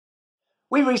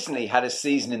We recently had a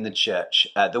season in the church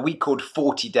that we called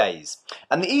 40 Days.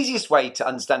 And the easiest way to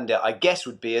understand it, I guess,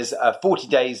 would be as 40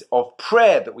 days of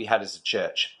prayer that we had as a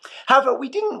church. However, we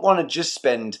didn't want to just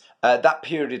spend that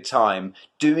period of time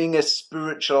doing a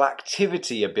spiritual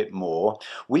activity a bit more.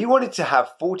 We wanted to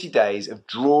have 40 days of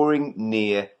drawing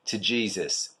near to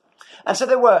Jesus. And so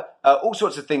there were all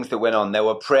sorts of things that went on. There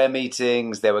were prayer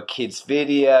meetings, there were kids'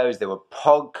 videos, there were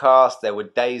podcasts, there were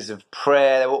days of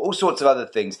prayer, there were all sorts of other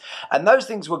things. And those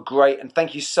things were great, and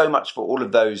thank you so much for all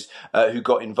of those who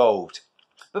got involved.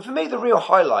 But for me, the real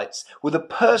highlights were the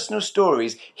personal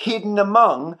stories hidden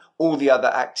among all the other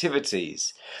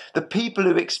activities. The people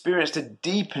who experienced a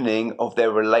deepening of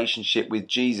their relationship with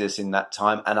Jesus in that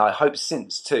time, and I hope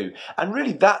since too. And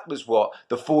really that was what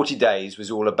the 40 days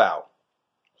was all about.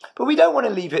 But we don't want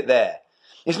to leave it there.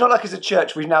 It's not like as a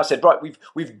church we've now said, right,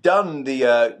 we've done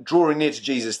the drawing near to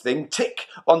Jesus thing, tick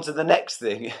onto the next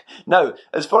thing. No,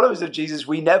 as followers of Jesus,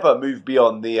 we never move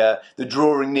beyond the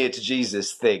drawing near to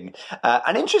Jesus thing.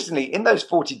 And interestingly, in those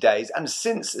 40 days, and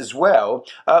since as well,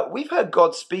 we've heard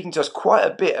God speaking to us quite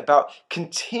a bit about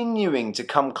continuing to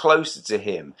come closer to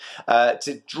Him,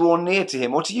 to draw near to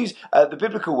Him, or to use the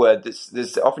biblical word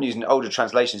that's often used in older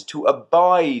translations, to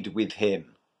abide with Him.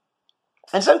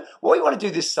 And so what we want to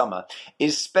do this summer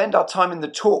is spend our time in the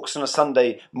talks on a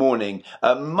Sunday morning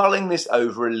mulling this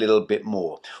over a little bit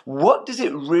more. What does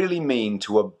it really mean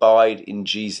to abide in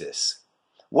Jesus?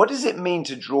 What does it mean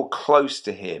to draw close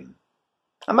to Him?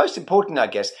 And most important, I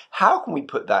guess, how can we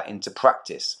put that into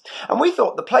practice? And we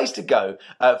thought the place to go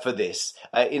for this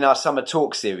in our summer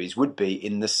talk series would be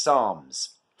in the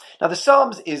Psalms. Now, the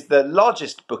Psalms is the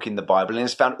largest book in the Bible and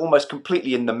is found almost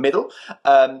completely in the middle.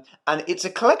 And it's a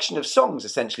collection of songs,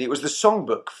 essentially. It was the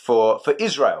songbook for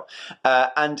Israel.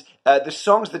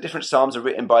 The different Psalms are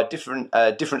written by different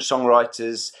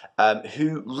songwriters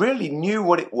who really knew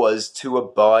what it was to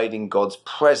abide in God's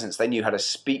presence. They knew how to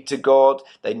speak to God.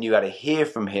 They knew how to hear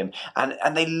from Him.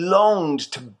 And they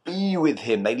longed to be with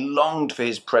Him. They longed for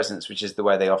His presence, which is the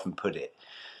way they often put it.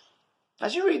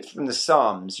 As you read from the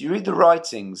Psalms, you read the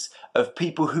writings of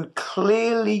people who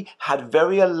clearly had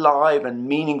very alive and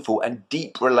meaningful and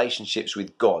deep relationships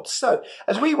with God. So,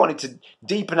 as we wanted to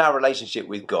deepen our relationship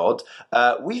with God,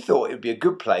 we thought it would be a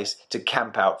good place to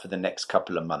camp out for the next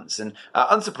couple of months. And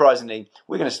unsurprisingly,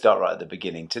 we're going to start right at the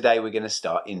beginning. Today, we're going to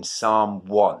start in Psalm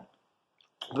 1.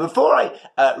 Before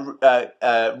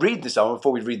I read the Psalm,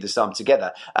 before we read the Psalm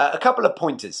together, a couple of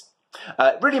pointers.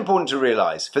 Really important to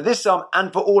realise, for this psalm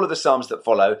and for all of the psalms that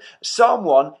follow, Psalm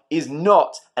 1 is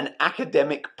not an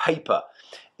academic paper.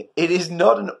 It is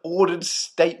not an ordered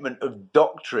statement of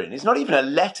doctrine. It's not even a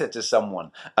letter to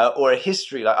someone or a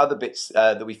history like other bits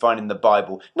that we find in the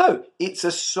Bible. No, it's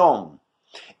a song.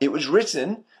 It was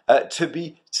written to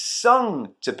be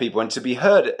sung to people and to be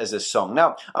heard as a song.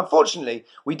 Now, unfortunately,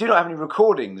 we do not have any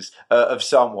recordings of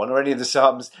Psalm 1 or any of the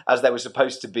psalms as they were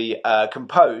supposed to be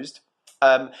composed.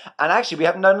 And actually, we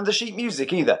haven't none of the sheet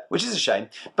music either, which is a shame.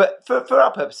 But for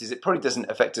our purposes, it probably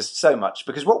doesn't affect us so much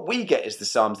because what we get is the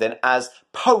Psalms then as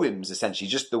poems, essentially,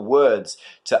 just the words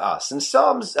to us. And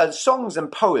songs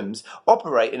and poems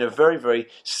operate in a very, very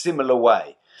similar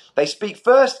way. They speak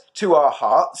first to our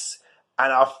hearts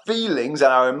and our feelings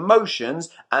and our emotions,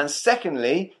 and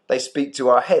secondly, they speak to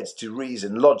our heads, to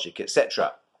reason, logic,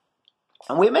 etc.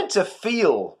 And we're meant to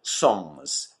feel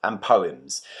songs and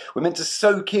poems. We're meant to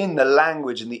soak in the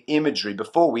language and the imagery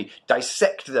before we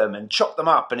dissect them and chop them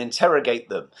up and interrogate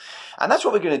them. And that's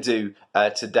what we're going to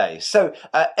do today. So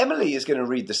Emily is going to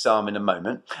read the psalm in a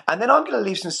moment, and then I'm going to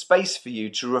leave some space for you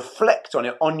to reflect on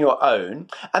it on your own,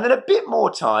 and then a bit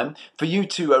more time for you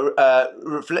to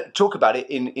talk about it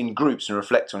in groups and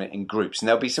reflect on it in groups. And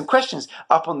there'll be some questions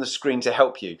up on the screen to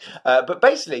help you. But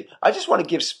basically, I just want to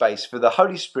give space for the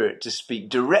Holy Spirit to speak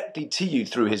directly to you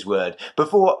through His Word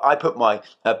before I put my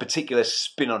particular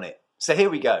spin on it. So here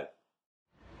we go.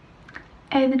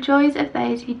 Oh, the joys of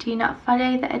those who do not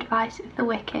follow the advice of the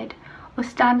wicked, or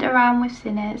stand around with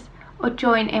sinners, or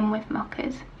join in with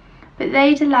mockers. But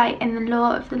they delight in the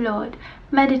law of the Lord,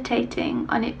 meditating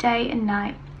on it day and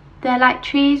night. They are like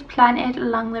trees planted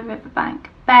along the riverbank,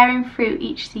 bearing fruit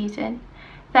each season.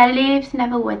 Their leaves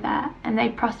never wither, and they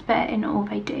prosper in all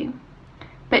they do.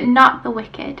 But not the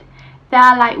wicked. They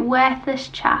are like worthless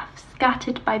chaff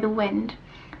scattered by the wind.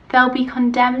 They'll be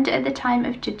condemned at the time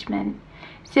of judgment.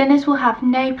 Sinners will have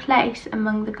no place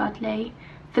among the godly,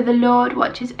 for the Lord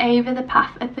watches over the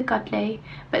path of the godly,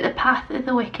 but the path of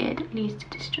the wicked leads to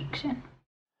destruction.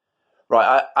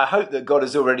 Right, I hope that God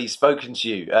has already spoken to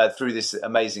you through this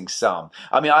amazing psalm.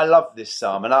 I mean, I love this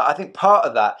psalm, and I think part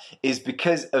of that is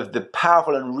because of the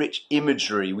powerful and rich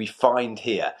imagery we find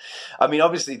here. I mean,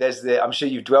 obviously, I'm sure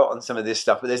you've dwelt on some of this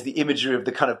stuff, but there's the imagery of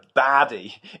the kind of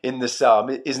baddie in the psalm,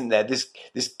 isn't there? This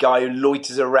guy who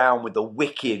loiters around with the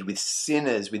wicked, with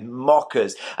sinners, with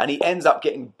mockers, and he ends up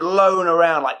getting blown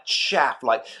around like chaff,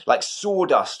 like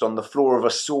sawdust on the floor of a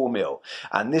sawmill.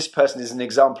 And this person is an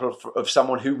example of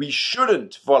someone who we shouldn't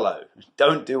follow.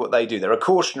 Don't do what they do. They're a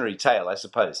cautionary tale, I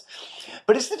suppose.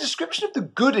 But it's the description of the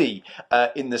goody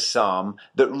in the psalm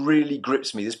that really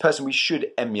grips me. This person we should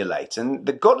emulate. And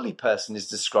the godly person is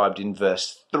described in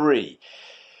verse 3.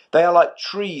 They are like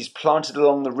trees planted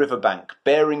along the riverbank,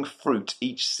 bearing fruit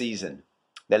each season.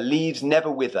 Their leaves never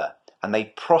wither, and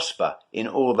they prosper in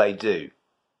all they do.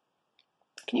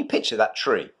 Can you picture that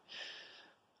tree?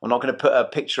 I'm not going to put a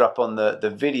picture up on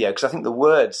the video because I think the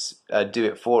words do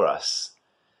it for us.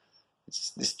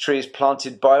 This tree is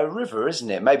planted by a river, isn't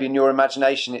it? Maybe in your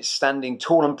imagination it's standing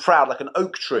tall and proud like an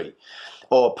oak tree.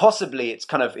 Or possibly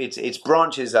its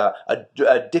branches are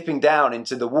dipping down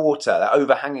into the water, they're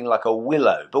overhanging like a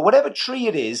willow. But whatever tree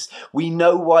it is, we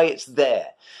know why it's there.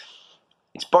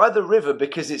 It's by the river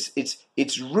because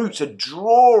its roots are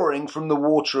drawing from the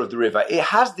water of the river. It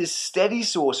has this steady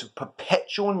source of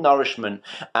perpetual nourishment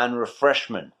and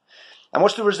refreshment. And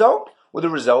what's the result? Well, the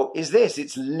result is this.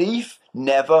 Its leaf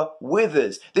never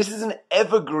withers. This is an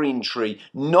evergreen tree,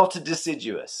 not a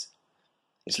deciduous.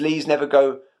 Its leaves never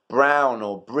go brown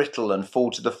or brittle and fall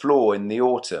to the floor in the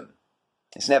autumn.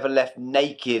 It's never left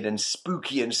naked and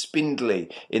spooky and spindly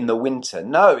in the winter.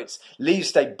 No, its leaves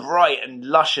stay bright and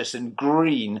luscious and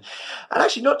green. And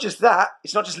actually not just that,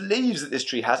 it's not just leaves that this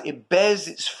tree has, it bears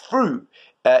its fruit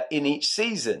in each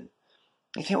season.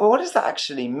 You think, well, what does that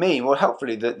actually mean? Well,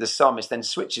 hopefully the psalmist then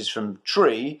switches from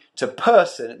tree to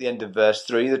person at the end of verse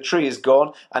 3. The tree is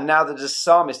gone, and now the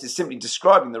psalmist is simply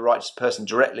describing the righteous person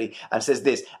directly and says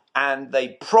this, and they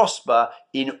prosper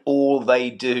in all they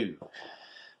do.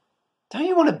 Don't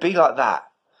you want to be like that?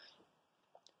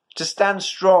 To stand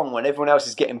strong when everyone else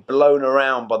is getting blown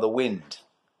around by the wind.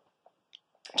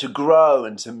 To grow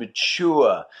and to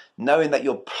mature, knowing that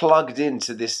you're plugged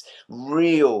into this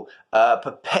real,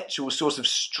 perpetual source of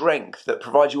strength that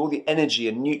provides you all the energy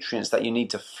and nutrients that you need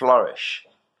to flourish.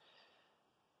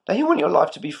 Don't you want your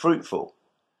life to be fruitful?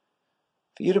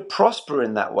 For you to prosper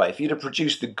in that way, for you to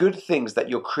produce the good things that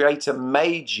your Creator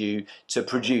made you to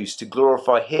produce, to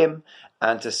glorify Him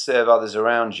and to serve others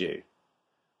around you.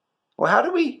 Well, how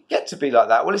do we get to be like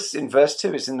that? Well, it's in verse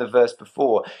 2, it's in the verse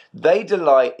before. They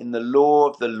delight in the law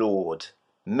of the Lord,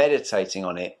 meditating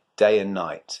on it day and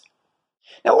night.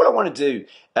 Now, all I want to do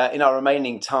in our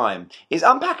remaining time is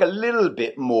unpack a little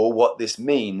bit more what this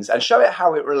means and show it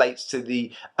how it relates to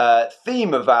the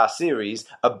theme of our series,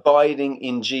 Abiding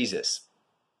in Jesus.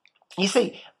 You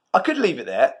see, I could leave it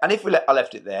there, and if I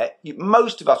left it there,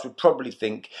 most of us would probably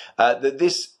think that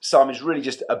this psalm is really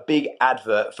just a big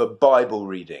advert for Bible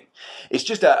reading. It's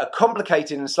just a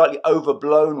complicated and slightly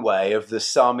overblown way of the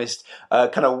psalmist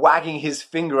kind of wagging his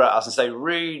finger at us and say,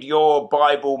 read your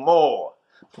Bible more.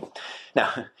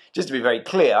 Now, just to be very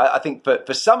clear, I think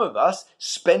for some of us,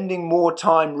 spending more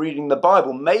time reading the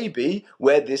Bible may be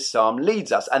where this psalm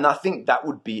leads us. And I think that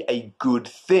would be a good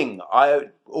thing.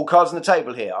 All cards on the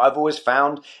table here. I've always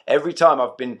found every time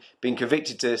I've been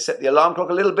convicted to set the alarm clock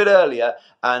a little bit earlier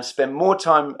and spend more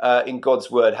time in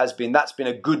God's Word, that's been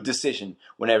a good decision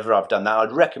whenever I've done that.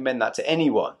 I'd recommend that to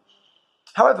anyone.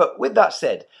 However, with that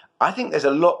said, I think there's a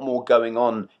lot more going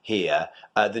on here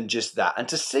than just that. And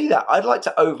to see that, I'd like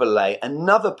to overlay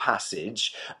another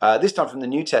passage, this time from the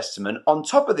New Testament, on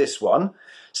top of this one,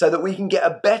 so that we can get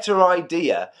a better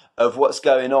idea of what's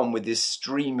going on with this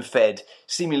stream-fed,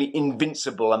 seemingly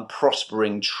invincible and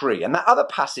prospering tree. And that other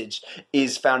passage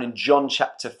is found in John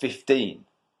chapter 15.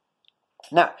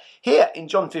 Now, here in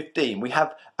John 15, we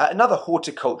have another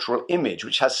horticultural image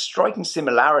which has striking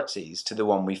similarities to the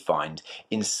one we find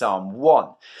in Psalm 1.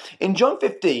 In John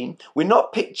 15, we're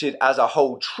not pictured as a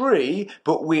whole tree,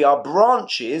 but we are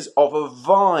branches of a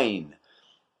vine.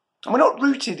 And we're not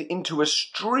rooted into a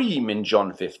stream in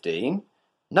John 15.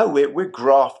 No, we're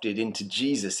grafted into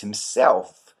Jesus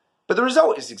himself. But the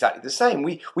result is exactly the same.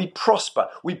 We prosper.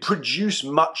 We produce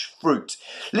much fruit.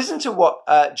 Listen to what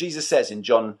Jesus says in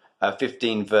John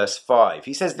 15 verse 5.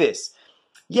 He says this,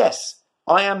 "Yes,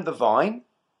 I am the vine,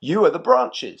 you are the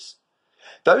branches.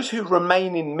 Those who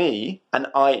remain in me and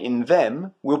I in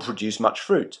them will produce much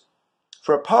fruit.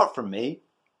 For apart from me,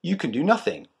 you can do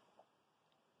nothing."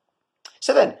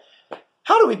 So then,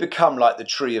 how do we become like the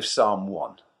tree of Psalm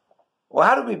 1? Well,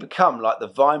 how do we become like the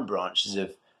vine branches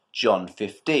of John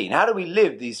 15? How do we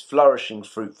live these flourishing,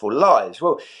 fruitful lives?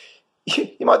 Well,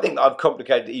 you might think that I've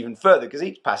complicated it even further because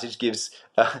each passage gives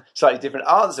a slightly different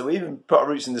answer. We even put our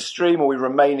roots in the stream or we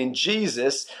remain in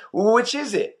Jesus. Which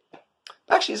is it?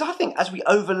 Actually, I think as we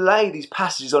overlay these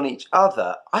passages on each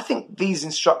other, I think these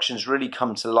instructions really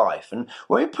come to life. And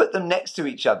when we put them next to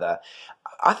each other,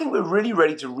 I think we're really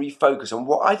ready to refocus on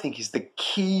what I think is the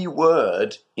key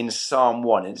word in Psalm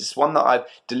 1. And it's one that I've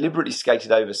deliberately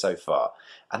skated over so far.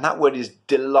 And that word is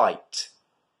delight.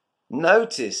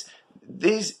 Notice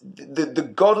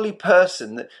the godly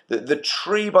person, the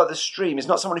tree by the stream, is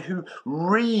not someone who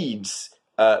reads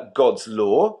God's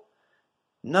law.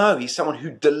 No, he's someone who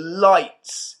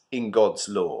delights in God's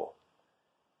law.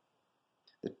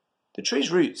 The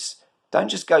tree's roots don't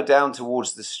just go down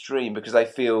towards the stream because they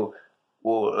feel,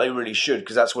 well, they really should,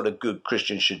 because that's what a good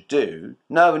Christian should do.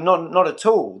 No, not at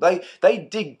all. They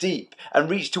dig deep and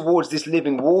reach towards this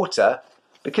living water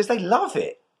because they love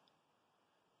it.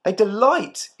 They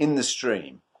delight in the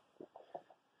stream.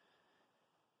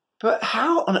 But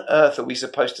how on earth are we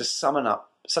supposed to summon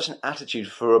up such an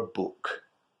attitude for a book?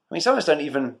 I mean, some of us don't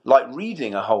even like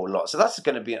reading a whole lot, so that's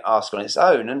going to be an ask on its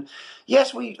own. And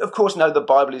yes, we of course know the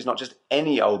Bible is not just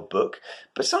any old book,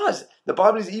 but sometimes the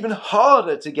Bible is even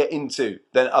harder to get into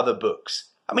than other books.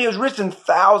 I mean, it was written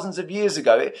thousands of years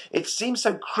ago. It seems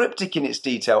so cryptic in its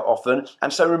detail often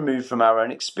and so removed from our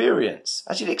own experience,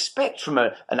 as you'd expect from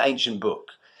an ancient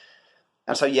book.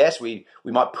 And so, yes, we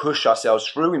might push ourselves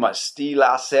through, we might steel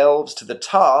ourselves to the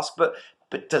task,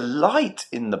 but delight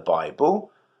in the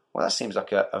Bible, well, that seems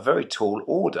like a very tall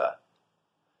order.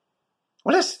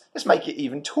 Well, let's make it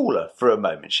even taller for a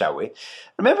moment, shall we?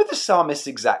 Remember the psalmist's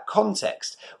exact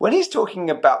context. When he's talking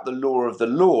about the law of the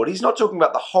Lord, he's not talking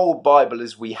about the whole Bible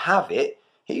as we have it.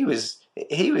 He was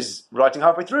writing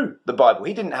halfway through the Bible.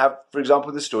 He didn't have, for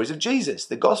example, the stories of Jesus,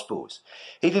 the Gospels.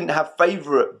 He didn't have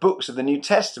favourite books of the New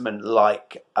Testament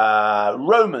like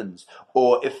Romans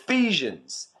or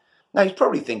Ephesians. Now, he's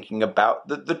probably thinking about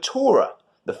the Torah,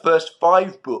 the first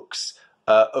 5 books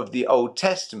of the Old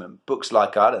Testament. Books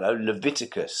like, I don't know,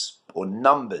 Leviticus or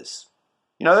Numbers.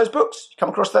 You know those books? You come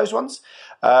across those ones?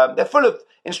 They're full of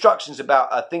instructions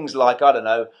about things like, I don't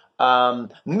know,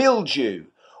 mildew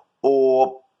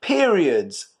or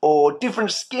periods or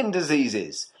different skin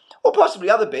diseases, or possibly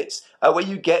other bits where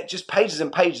you get just pages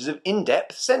and pages of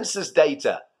in-depth census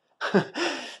data.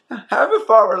 However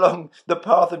far along the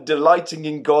path of delighting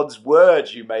in God's word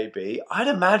you may be, I'd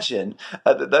imagine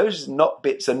that those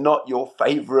bits are not your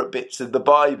favourite bits of the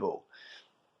Bible.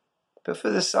 But for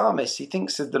the psalmist, he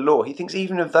thinks of the law. He thinks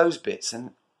even of those bits.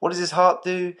 And what does his heart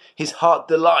do? His heart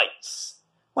delights.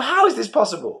 Well, how is this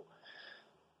possible?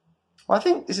 Well, I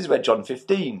think this is where John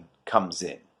 15 comes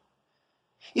in.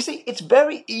 You see, it's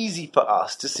very easy for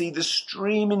us to see the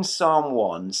stream in Psalm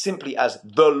 1 simply as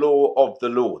the law of the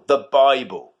Lord, the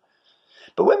Bible.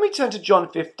 But when we turn to John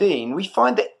 15, we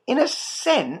find that in a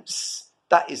sense,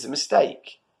 that is a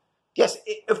mistake. Yes,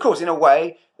 of course, in a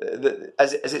way,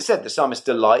 as it said, the psalmist's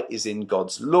delight is in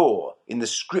God's law, in the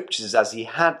scriptures as he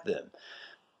had them.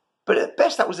 But at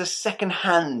best, that was a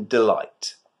second-hand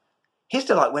delight. His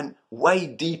delight went way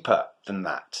deeper than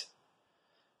that.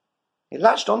 It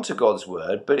latched onto God's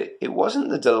word, but it wasn't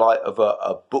the delight of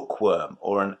a bookworm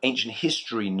or an ancient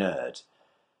history nerd.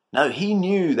 No, he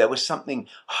knew there was something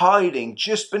hiding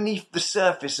just beneath the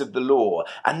surface of the law,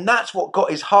 and that's what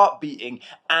got his heart beating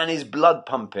and his blood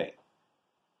pumping.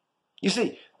 You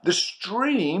see, the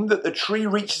stream that the tree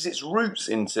reaches its roots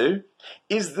into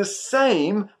is the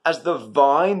same as the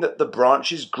vine that the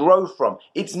branches grow from.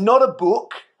 It's not a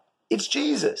book, it's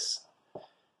Jesus.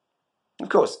 Of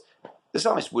course, the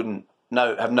psalmist wouldn't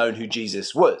have known who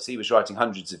Jesus was. He was writing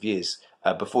hundreds of years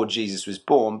before Jesus was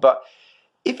born, but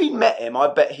if he'd met him,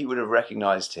 I bet he would have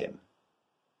recognised him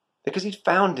because he'd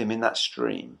found him in that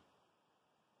stream.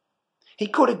 He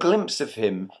caught a glimpse of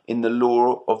him in the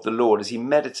law of the Lord as he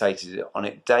meditated on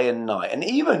it day and night. And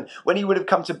even when he would have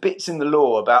come to bits in the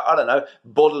law about, I don't know,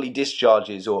 bodily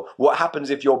discharges or what happens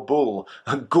if your bull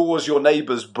gores your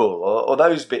neighbour's bull or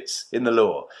those bits in the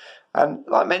law. And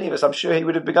like many of us, I'm sure he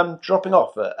would have begun dropping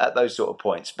off at those sort of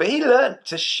points. But he learnt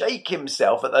to shake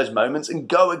himself at those moments and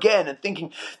go again and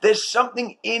thinking, there's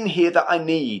something in here that I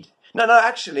need. No,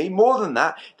 actually, more than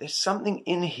that, there's something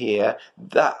in here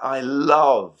that I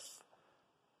love.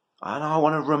 And I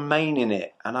want to remain in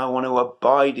it, and I want to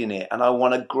abide in it, and I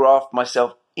want to graft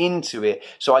myself into it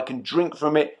so I can drink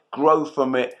from it, grow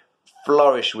from it,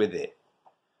 flourish with it.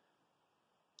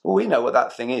 Well, we know what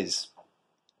that thing is.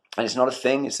 And it's not a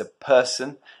thing, it's a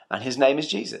person, and his name is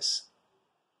Jesus.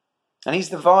 And he's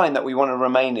the vine that we want to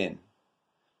remain in.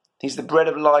 He's the bread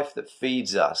of life that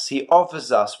feeds us. He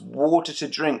offers us water to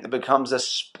drink that becomes a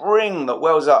spring that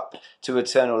wells up to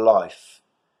eternal life.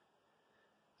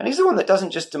 And he's the one that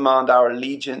doesn't just demand our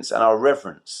allegiance and our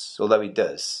reverence, although he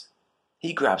does.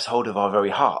 He grabs hold of our very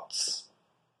hearts.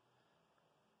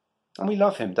 And we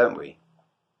love him, don't we?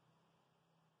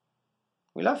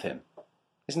 We love him.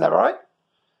 Isn't that right?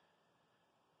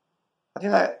 I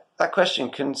think that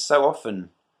question can so often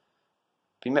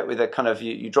be met with a kind of,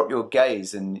 you drop your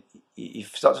gaze and you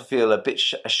start to feel a bit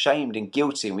ashamed and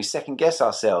guilty, and we second guess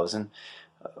ourselves and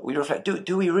we reflect,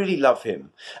 do we really love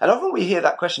him? And often we hear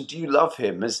that question, do you love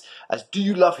him, as do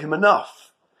you love him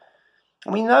enough?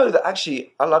 And we know that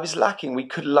actually our love is lacking. We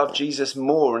could love Jesus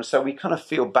more, and so we kind of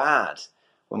feel bad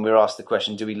when we're asked the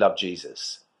question, do we love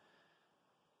Jesus?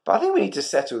 But I think we need to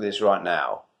settle this right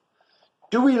now.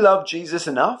 Do we love Jesus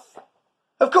enough?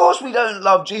 Of course we don't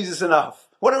love Jesus enough.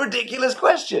 What a ridiculous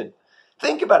question.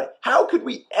 Think about it. How could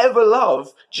we ever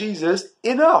love Jesus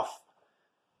enough?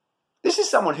 This is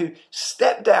someone who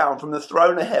stepped down from the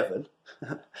throne of heaven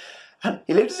and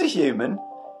he lived as a human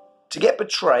to get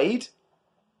betrayed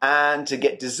and to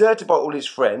get deserted by all his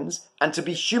friends and to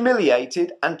be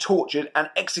humiliated and tortured and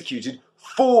executed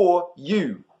for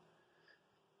you.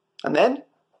 And then,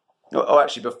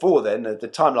 actually before then, the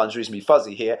timeline's reasonably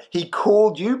fuzzy here, he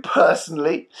called you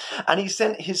personally and he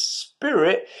sent his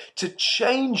Spirit to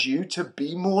change you to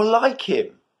be more like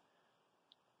him.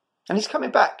 And he's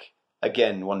coming back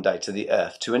again one day to the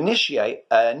earth to initiate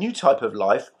a new type of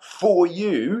life for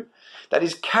you that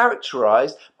is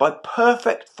characterized by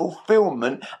perfect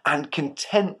fulfillment and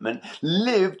contentment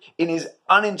lived in his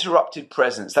uninterrupted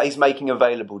presence that he's making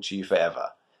available to you forever.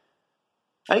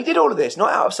 And he did all of this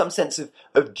not out of some sense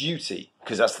of duty,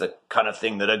 because that's the kind of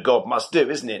thing that a God must do,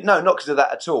 isn't it? No, not because of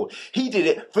that at all. He did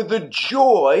it for the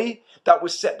joy that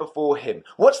was set before him.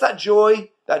 What's that joy?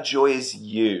 That joy is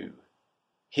you.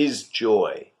 His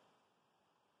joy.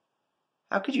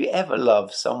 How could you ever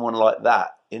love someone like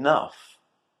that enough?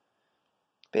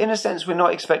 But in a sense, we're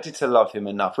not expected to love him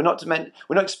enough. We're not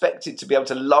expected to be able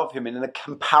to love him in a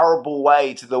comparable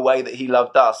way to the way that he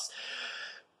loved us.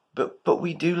 But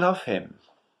we do love him.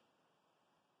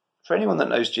 For anyone that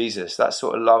knows Jesus, that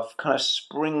sort of love kind of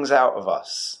springs out of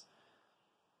us.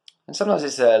 And sometimes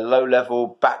it's a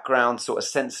low-level background sort of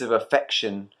sense of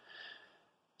affection.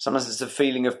 Sometimes it's a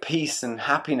feeling of peace and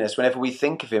happiness whenever we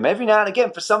think of him. Every now and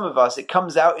again, for some of us, it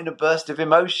comes out in a burst of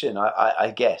emotion,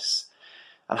 I guess.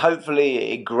 And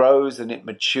hopefully it grows and it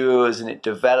matures and it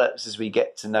develops as we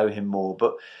get to know him more.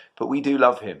 But we do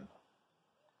love him.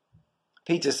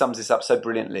 Peter sums this up so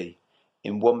brilliantly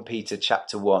in 1 Peter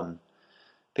chapter 1.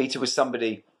 Peter was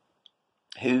somebody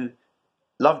who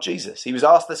loved Jesus. He was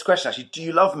asked this question, actually, do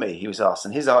you love me? He was asked,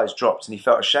 and his eyes dropped and he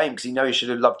felt ashamed because he knew he should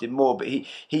have loved him more, but he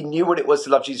knew what it was to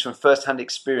love Jesus from first-hand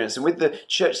experience. And with the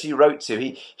church he wrote to,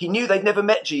 he knew they'd never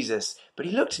met Jesus, but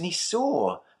he looked and he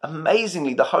saw,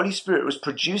 amazingly, the Holy Spirit was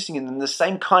producing in them the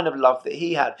same kind of love that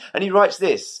he had. And he writes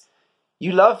this,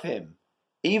 you love him,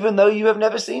 even though you have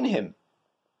never seen him.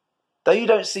 Though you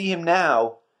don't see him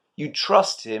now, you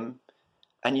trust him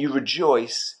and you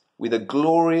rejoice with a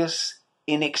glorious,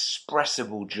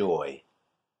 inexpressible joy.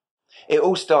 It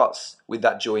all starts with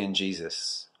that joy in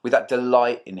Jesus, with that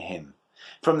delight in him.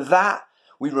 From that,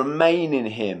 we remain in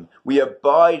him, we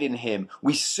abide in him,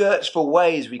 we search for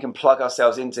ways we can plug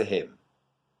ourselves into him.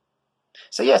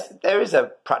 So yes, there is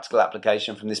a practical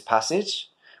application from this passage,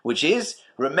 which is,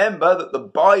 remember that the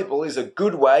Bible is a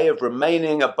good way of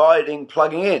remaining, abiding,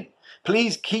 plugging in.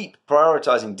 Please keep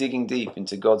prioritizing digging deep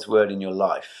into God's word in your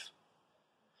life.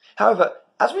 However,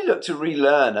 as we look to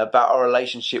relearn about our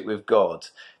relationship with God,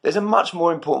 there's a much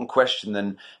more important question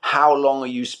than how long are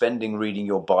you spending reading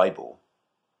your Bible?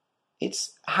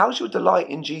 It's how's your delight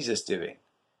in Jesus doing?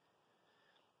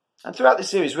 And throughout this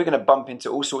series, we're going to bump into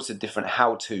all sorts of different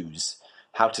how-tos.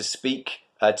 How to speak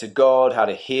to God, how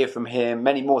to hear from him,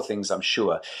 many more things, I'm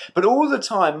sure. But all the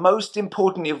time, most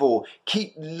importantly of all,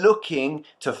 keep looking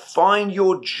to find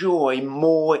your joy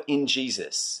more in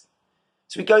Jesus.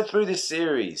 So we go through this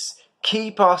series.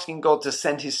 Keep asking God to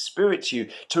send his Spirit to you,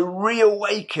 to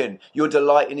reawaken your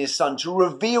delight in his Son, to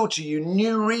reveal to you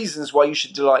new reasons why you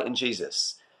should delight in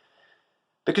Jesus.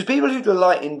 Because people who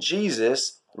delight in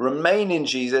Jesus remain in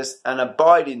Jesus and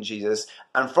abide in Jesus,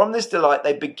 and from this delight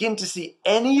they begin to see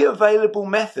any available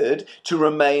method to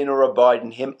remain or abide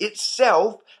in him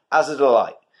itself as a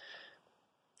delight.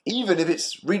 Even if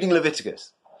it's reading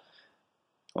Leviticus,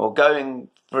 or going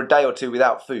for a day or two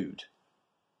without food,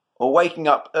 or waking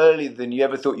up earlier than you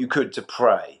ever thought you could to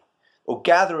pray, or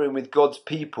gathering with God's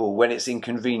people when it's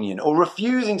inconvenient, or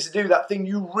refusing to do that thing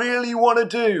you really want to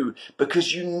do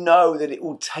because you know that it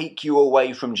will take you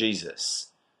away from Jesus.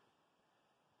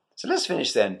 So let's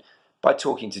finish then by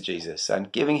talking to Jesus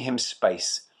and giving him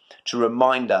space to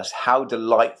remind us how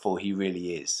delightful he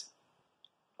really is.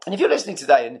 And if you're listening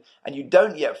today and you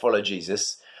don't yet follow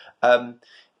Jesus,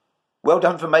 well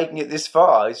done for making it this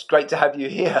far. It's great to have you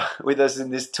here with us in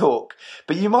this talk.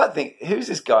 But you might think, who's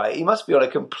this guy? He must be on a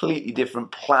completely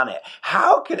different planet.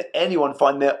 How can anyone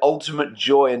find their ultimate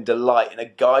joy and delight in a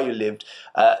guy who lived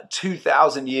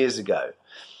 2,000 years ago?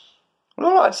 Well,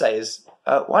 all I'd say is,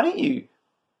 why don't you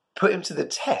put him to the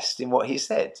test in what he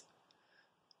said?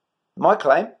 My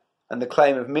claim, and the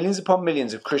claim of millions upon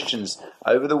millions of Christians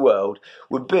over the world,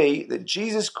 would be that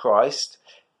Jesus Christ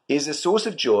is a source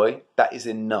of joy that is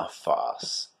enough for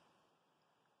us.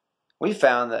 We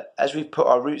found that as we've put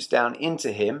our roots down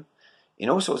into him in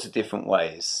all sorts of different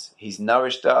ways, he's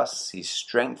nourished us, he's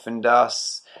strengthened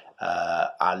us,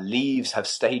 our leaves have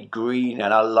stayed green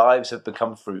and our lives have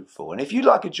become fruitful. And if you'd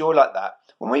like a joy like that,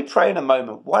 when we pray in a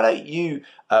moment, why don't you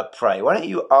pray? Why don't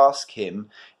you ask him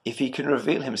if he can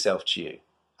reveal himself to you?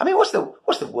 I mean, what's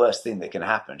the worst thing that can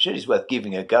happen? Surely it's worth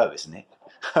giving a go, isn't it?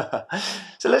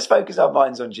 So let's focus our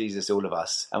minds on Jesus, all of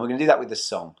us, and we're going to do that with a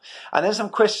song. And then some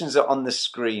questions that are on the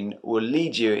screen will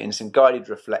lead you in some guided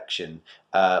reflection,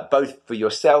 both for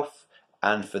yourself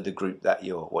and for the group that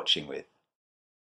you're watching with.